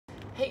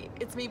Hey,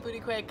 it's me, Booty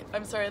Quake.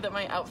 I'm sorry that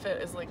my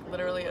outfit is like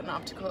literally an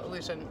optical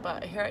illusion,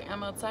 but here I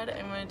am outside and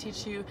I'm going to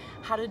teach you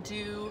how to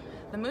do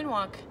the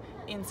moonwalk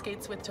in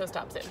skates with toe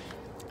stops in.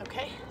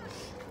 Okay?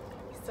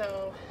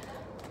 So,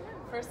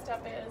 first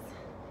step is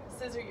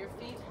scissor your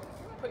feet,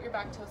 put your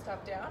back toe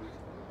stop down,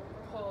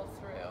 pull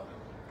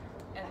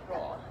through, and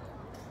roll.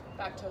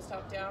 Back toe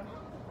stop down,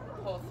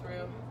 pull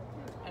through,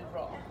 and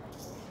roll.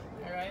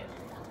 Alright?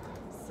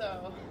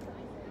 So,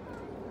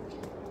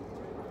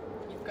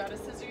 you've got to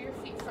scissor your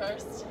feet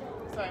first.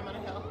 Sorry, I'm on a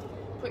hill.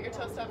 Put your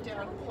toe stop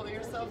down, pull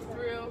yourself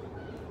through,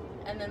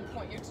 and then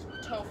point your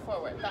toe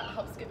forward. That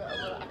helps give it a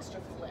little extra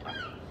flair.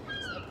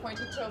 So the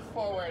pointed toe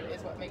forward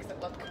is what makes it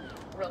look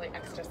really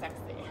extra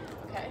sexy.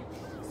 Okay?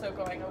 So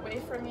going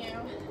away from you,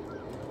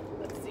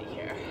 let's see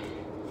here.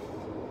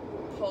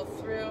 Pull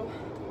through,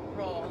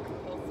 roll,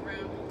 pull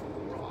through,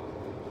 roll,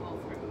 pull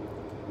through,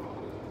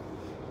 roll.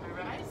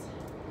 Alright?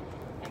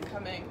 And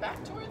coming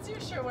back towards you,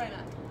 sure, why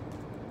not?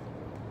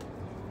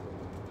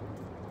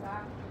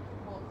 Back,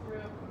 pull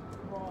through,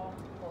 roll,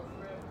 pull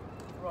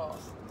through, roll.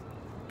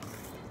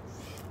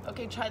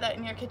 Okay, try that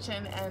in your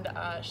kitchen and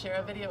share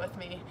a video with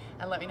me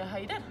and let me know how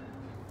you did.